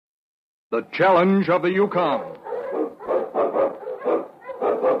The Challenge of the Yukon.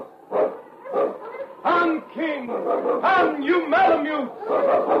 I'm king! I'm you Malamute!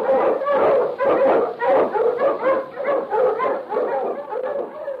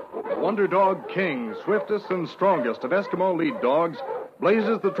 The Wonder Dog King, swiftest and strongest of Eskimo lead dogs,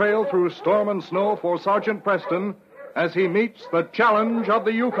 blazes the trail through storm and snow for Sergeant Preston as he meets the Challenge of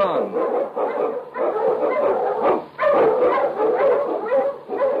the Yukon.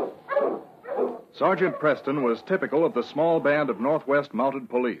 Sergeant Preston was typical of the small band of Northwest Mounted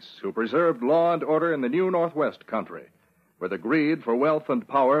Police who preserved law and order in the new Northwest country, where the greed for wealth and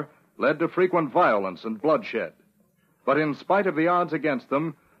power led to frequent violence and bloodshed. But in spite of the odds against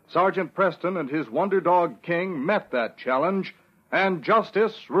them, Sergeant Preston and his Wonder Dog King met that challenge, and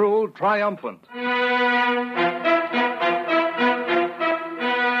justice ruled triumphant.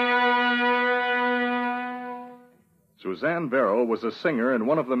 Suzanne Verrill was a singer in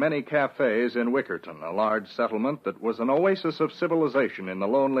one of the many cafes in Wickerton, a large settlement that was an oasis of civilization in the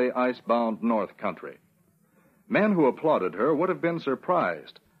lonely, ice-bound North Country. Men who applauded her would have been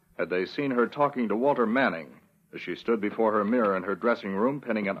surprised had they seen her talking to Walter Manning as she stood before her mirror in her dressing room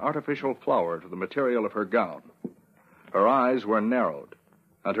pinning an artificial flower to the material of her gown. Her eyes were narrowed,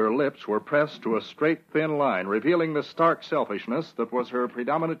 and her lips were pressed to a straight, thin line, revealing the stark selfishness that was her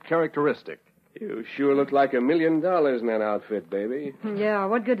predominant characteristic. You sure look like $1 million in that outfit, baby. Yeah,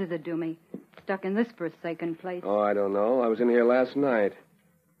 what good does it do me? Stuck in this forsaken place. Oh, I don't know. I was in here last night.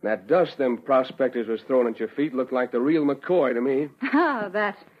 That dust them prospectors was throwing at your feet looked like the real McCoy to me. Ah,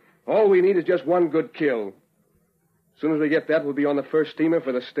 that. All we need is just one good kill. As soon as we get that, we'll be on the first steamer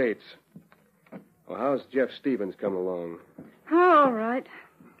for the States. Well, how's Jeff Stevens coming along? All right.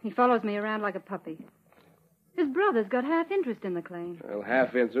 He follows me around like a puppy. His brother's got half interest in the claim. Well,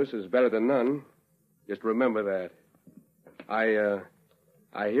 half interest is better than none. Just remember that. I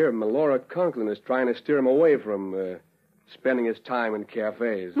hear Melora Conklin is trying to steer him away from spending his time in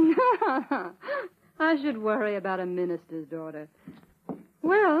cafes. I should worry about a minister's daughter.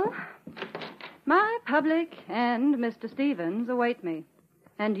 Well, my public and Mr. Stevens await me.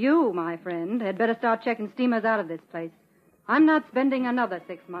 And you, my friend, had better start checking steamers out of this place. I'm not spending another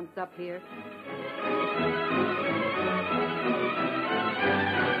 6 months up here.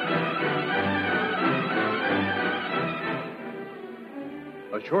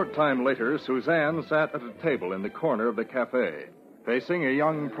 A short time later, Suzanne sat at a table in the corner of the cafe, facing a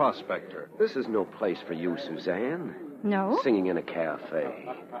young prospector. This is no place for you, Suzanne. No? Singing in a cafe.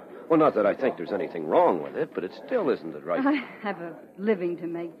 Well, not that I think there's anything wrong with it, but it still isn't the right... I have a living to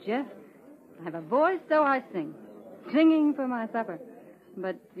make, Jeff. I have a voice, so I sing. Singing for my supper.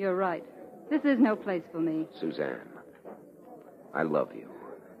 But you're right. This is no place for me. Suzanne, I love you.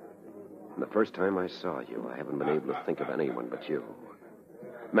 From the first time I saw you, I haven't been able to think of anyone but you.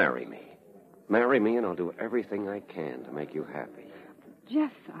 Marry me. Marry me, and I'll do everything I can to make you happy.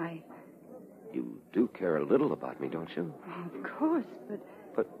 Jeff, You do care a little about me, don't you? Of course, but...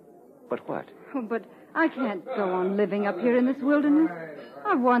 But what? Oh, but I can't go on living up here in this wilderness.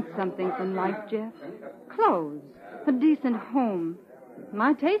 I want something from life, Jeff. Clothes. A decent home.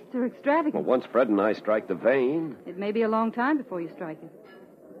 My tastes are extravagant. Well, once Fred and I strike the vein... It may be a long time before you strike it.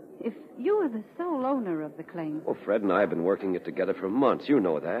 If you are the sole owner of the claim... Well, Fred and I have been working it together for months. You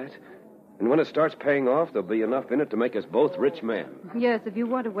know that. And when it starts paying off, there'll be enough in it to make us both rich men. Yes, if you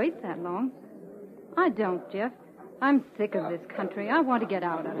want to wait that long. I don't, Jeff. I'm sick of this country. I want to get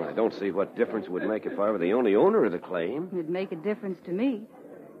out of it. Well, I don't see what difference it would make if I were the only owner of the claim. It'd make a difference to me.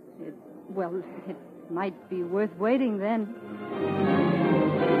 It might be worth waiting then.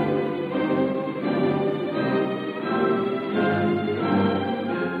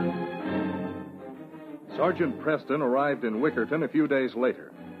 Sergeant Preston arrived in Wickerton a few days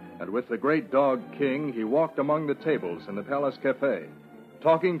later, and with the great dog King, he walked among the tables in the Palace Cafe,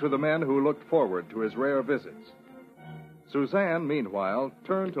 talking to the men who looked forward to his rare visits. Suzanne, meanwhile,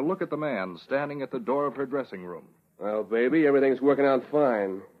 turned to look at the man standing at the door of her dressing room. Well, baby, everything's working out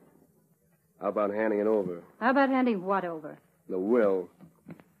fine. How about handing it over? How about handing what over? The will.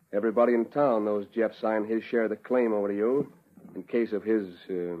 Everybody in town knows Jeff signed his share of the claim over to you in case of his,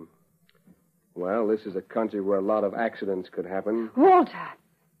 Well, this is a country where a lot of accidents could happen. Walter!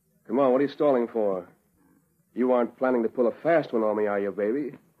 Come on, what are you stalling for? You aren't planning to pull a fast one on me, are you,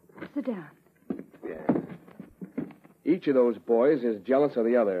 baby? Sit down. Yeah. Each of those boys is jealous of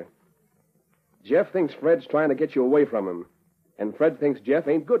the other. Jeff thinks Fred's trying to get you away from him, and Fred thinks Jeff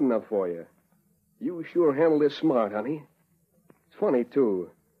ain't good enough for you. You sure handled this smart, honey. It's funny, too.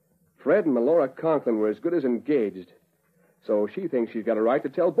 Fred and Melora Conklin were as good as engaged, so she thinks she's got a right to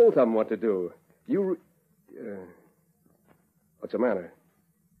tell both of them what to do. What's the matter?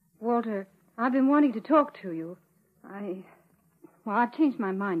 Walter, I've been wanting to talk to you. I've changed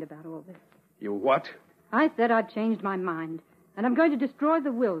my mind about all this. You what? I said I'd changed my mind, and I'm going to destroy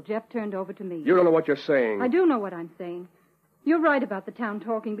the will Jeff turned over to me. You don't know what you're saying. I do know what I'm saying. You're right about the town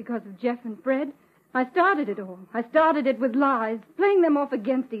talking because of Jeff and Fred. I started it all. I started it with lies, playing them off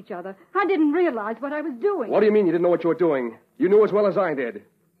against each other. I didn't realize what I was doing. What do you mean you didn't know what you were doing? You knew as well as I did.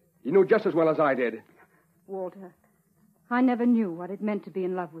 You knew just as well as I did. Walter, I never knew what it meant to be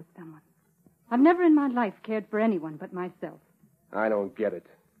in love with someone. I've never in my life cared for anyone but myself. I don't get it.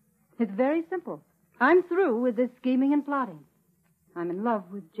 It's very simple. I'm through with this scheming and plotting. I'm in love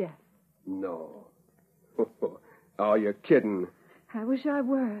with Jeff. No. Oh, you're kidding. I wish I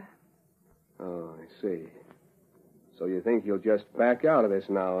were. Oh, I see. So you think you'll just back out of this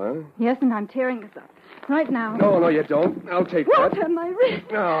now, huh? Yes, and I'm tearing this up. Right now. No, you don't. I'll take Walter, that. my wrist.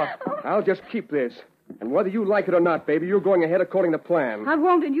 No, I'll just keep this. And whether you like it or not, baby, you're going ahead according to plan. I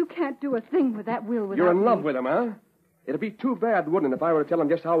won't, and you can't do a thing with that will without You're in love me. with him, huh? It'd be too bad, wouldn't it, if I were to tell him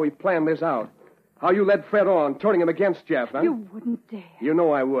just how we planned this out? How you led Fred on, turning him against Jeff, huh? You wouldn't dare. You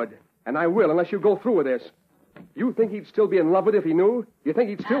know I would. And I will, unless you go through with this. You think he'd still be in love with you if he knew? You think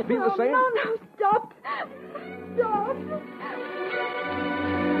he'd still feel the same? No, stop. Stop.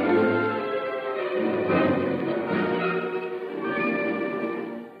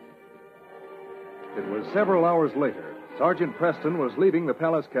 It was several hours later. Sergeant Preston was leaving the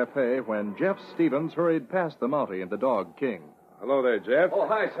Palace Cafe when Jeff Stevens hurried past the Mountie and the dog, King. Hello there, Jeff. Oh,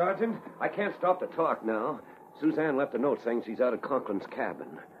 hi, Sergeant. I can't stop to talk now. Suzanne left a note saying she's out of Conklin's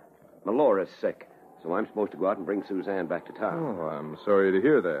cabin. Melora's sick, so I'm supposed to go out and bring Suzanne back to town. Oh, I'm sorry to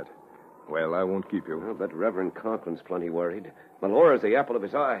hear that. Well, I won't keep you. Well, but Reverend Conklin's plenty worried. Melora's the apple of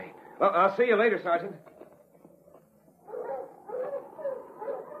his eye. Well, I'll see you later, Sergeant.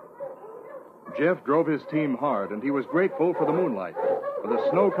 Jeff drove his team hard, and he was grateful for the moonlight, for the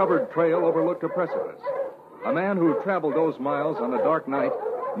snow-covered trail overlooked a precipice. A man who traveled those miles on a dark night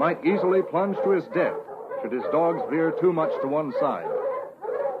might easily plunge to his death should his dogs veer too much to one side.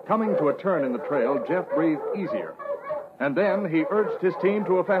 Coming to a turn in the trail, Jeff breathed easier. And then he urged his team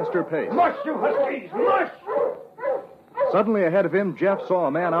to a faster pace. Mush, you huskies! Mush! Suddenly ahead of him, Jeff saw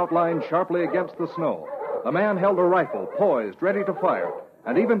a man outlined sharply against the snow. The man held a rifle, poised, ready to fire.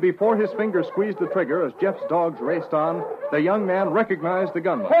 And even before his fingers squeezed the trigger as Jeff's dogs raced on, the young man recognized the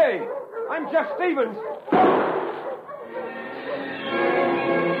gunman. Hey! I'm Jeff Stevens!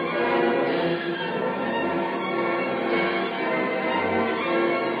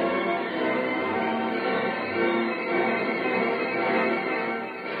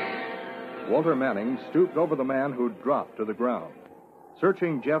 Walter Manning stooped over the man who'd dropped to the ground.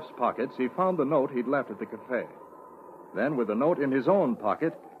 Searching Jeff's pockets, he found the note he'd left at the cafe. Then, with the note in his own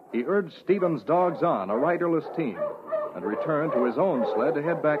pocket, he urged Stevens' dogs on, a riderless team, and returned to his own sled to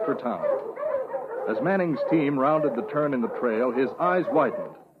head back for town. As Manning's team rounded the turn in the trail, his eyes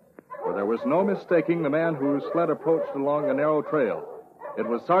widened, for there was no mistaking the man whose sled approached along the narrow trail. It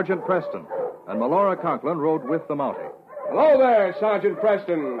was Sergeant Preston, and Melora Conklin rode with the Mountie. Hello there, Sergeant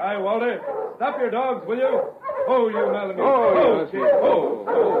Preston. Hi, Walter. Stop your dogs, will you? Oh, you Malamute. Oh, yes.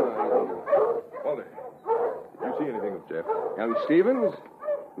 Walter, you see anything of Jeff? Young Stevens?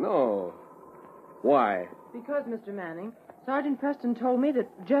 No. Why? Because, Mr. Manning, Sergeant Preston told me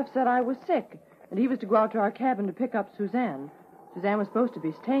that Jeff said I was sick, and he was to go out to our cabin to pick up Suzanne. Suzanne was supposed to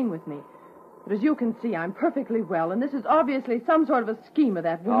be staying with me. But as you can see, I'm perfectly well, and this is obviously some sort of a scheme of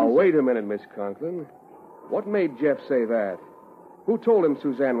that woman's... Now, wait a minute, Miss Conklin. What made Jeff say that? Who told him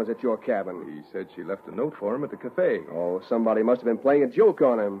Suzanne was at your cabin? He said she left a note for him at the cafe. Oh, somebody must have been playing a joke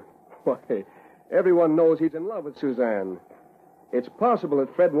on him. Why, everyone knows he's in love with Suzanne. It's possible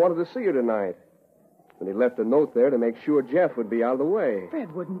that Fred wanted to see her tonight. And he left a note there to make sure Jeff would be out of the way.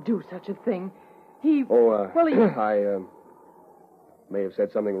 Fred wouldn't do such a thing. He... Oh, Well, he... I may have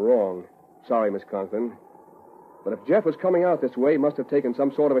said something wrong. Sorry, Miss Conklin. But if Jeff was coming out this way, he must have taken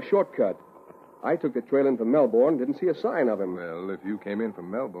some sort of a shortcut. I took the trail in from Melbourne, didn't see a sign of him. Well, if you came in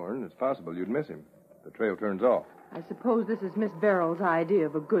from Melbourne, it's possible you'd miss him. The trail turns off. I suppose this is Miss Verrill's idea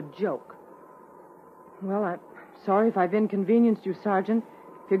of a good joke. Well, I'm sorry if I've inconvenienced you, Sergeant.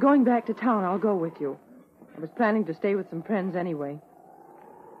 If you're going back to town, I'll go with you. I was planning to stay with some friends anyway.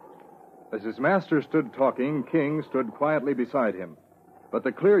 As his master stood talking, King stood quietly beside him. But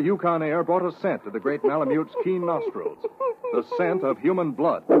the clear Yukon air brought a scent to the great Malamute's keen nostrils. The scent of human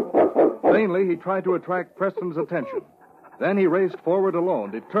blood. Vainly, he tried to attract Preston's attention. Then he raced forward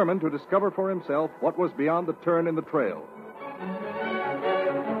alone, determined to discover for himself what was beyond the turn in the trail.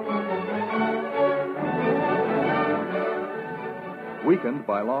 Weakened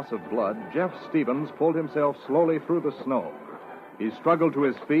by loss of blood, Jeff Stevens pulled himself slowly through the snow. He struggled to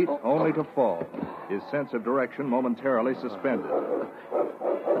his feet, only to fall, his sense of direction momentarily suspended.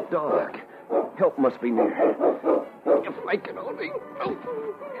 The dog. Help must be near. If I can only...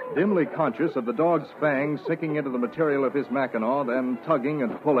 Dimly conscious of the dog's fangs sinking into the material of his Mackinaw, then tugging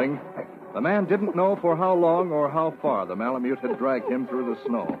and pulling, the man didn't know for how long or how far the Malamute had dragged him through the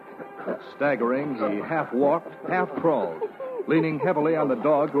snow. Staggering, he half walked, half crawled, leaning heavily on the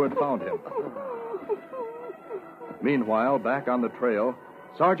dog who had found him. Meanwhile, back on the trail,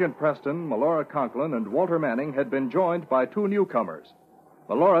 Sergeant Preston, Melora Conklin, and Walter Manning had been joined by two newcomers.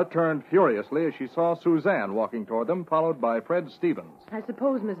 Melora turned furiously as she saw Suzanne walking toward them, followed by Fred Stevens. I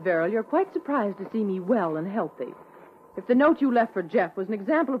suppose, Miss Verrill, you're quite surprised to see me well and healthy. If the note you left for Jeff was an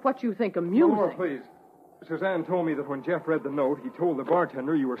example of what you think amusing... No more, please. Suzanne told me that when Jeff read the note, he told the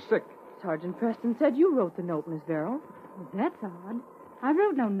bartender you were sick. Sergeant Preston said you wrote the note, Miss Verrill. Well, that's odd. I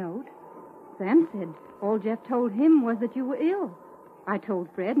wrote no note. Sam said all Jeff told him was that you were ill. I told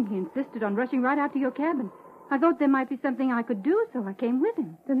Fred, and he insisted on rushing right out to your cabin. I thought there might be something I could do, so I came with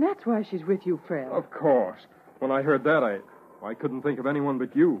him. Then that's why she's with you, Fred. Of course. When I heard that, I couldn't think of anyone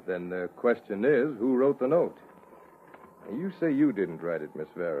but you. Then the question is, who wrote the note? You say you didn't write it, Miss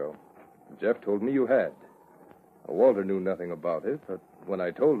Verrill. Jeff told me you had. Walter knew nothing about it, but when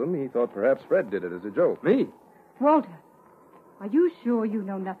I told him, he thought perhaps Fred did it as a joke. Me? Walter, are you sure you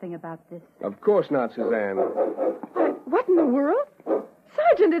know nothing about this? Of course not, Suzanne. What in the world?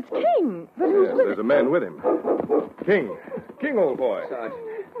 Sergeant, it's King. But who's Yes, with there's a man with him. King. King, old boy.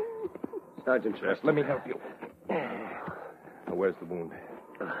 Sergeant Just let me help you. Now, where's the wound?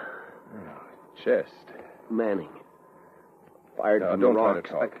 Chest. Manning. Fired from the don't try rocks.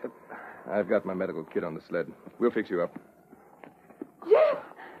 to talk. I've got my medical kit on the sled. We'll fix you up. Jeff!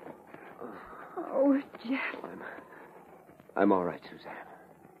 Oh, Jeff. I'm all right,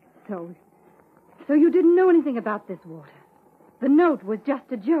 Suzanne. So you didn't know anything about this, Walter? The note was just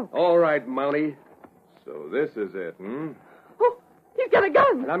a joke. All right, Mountie. So this is it, Oh, he's got a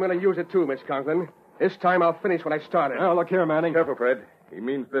gun. And I'm going to use it too, Miss Conklin. This time I'll finish what I started. Now, look here, Manning. Careful, Fred. He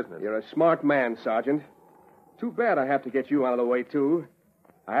means business. You're a smart man, Sergeant. Too bad I have to get you out of the way, too.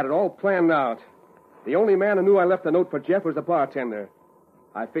 I had it all planned out. The only man who knew I left the note for Jeff was the bartender.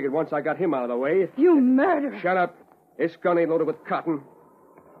 I figured once I got him out of the way... You murderer. Shut up. This gun ain't loaded with cotton.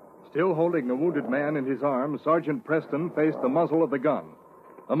 Still holding the wounded man in his arms, Sergeant Preston faced the muzzle of the gun.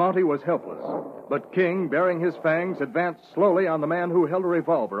 The Mountie was helpless, but King, baring his fangs, advanced slowly on the man who held a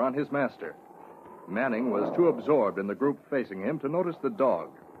revolver on his master. Manning was too absorbed in the group facing him to notice the dog.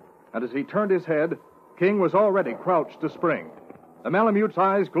 And as he turned his head, King was already crouched to spring. The Malamute's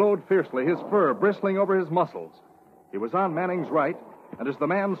eyes glowed fiercely, his fur bristling over his muscles. He was on Manning's right, and as the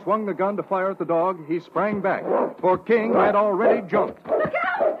man swung the gun to fire at the dog, he sprang back, for King had already jumped. Look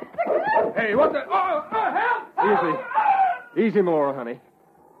out! Hey, what the... Oh, help! Easy, Melora, honey.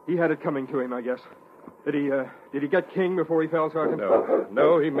 He had it coming to him, I guess. Did he get King before he fell, Sergeant?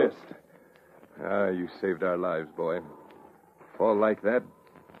 No, he missed. Ah, you saved our lives, boy. Fall like that.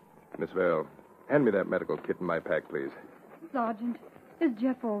 Miss Verrill, hand me that medical kit in my pack, please. Sergeant, is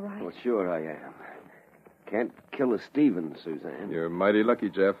Jeff all right? Well, sure I am. Can't kill a Stevens, Suzanne. You're mighty lucky,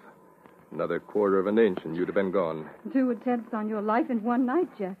 Jeff. Another quarter of an inch and you'd have been gone. 2 attempts on your life in one night,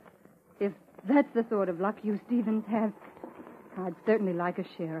 Jeff. If that's the sort of luck you Stevens have, I'd certainly like a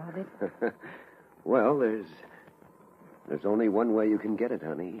share of it. Well, there's only one way you can get it,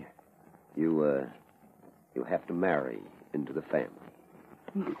 honey. You have to marry into the family.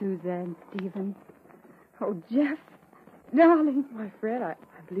 Suzanne Stevens. Oh, Jeff, darling. Why, Fred, I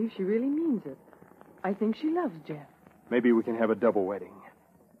believe she really means it. I think she loves Jeff. Maybe we can have a double wedding.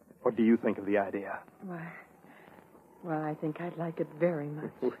 What do you think of the idea? Why, well, I think I'd like it very much.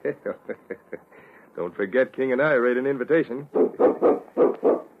 Well, don't forget King and I read an invitation.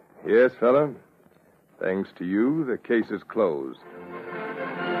 Yes, fella. Thanks to you, the case is closed.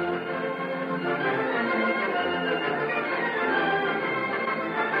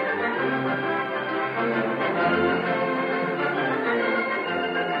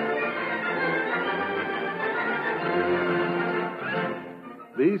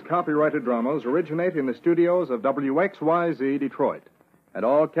 These copyrighted dramas originate in the studios of WXYZ Detroit, and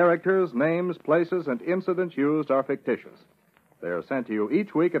all characters, names, places, and incidents used are fictitious. They are sent to you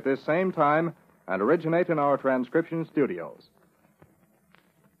each week at this same time and originate in our transcription studios.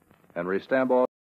 Henry Stambaugh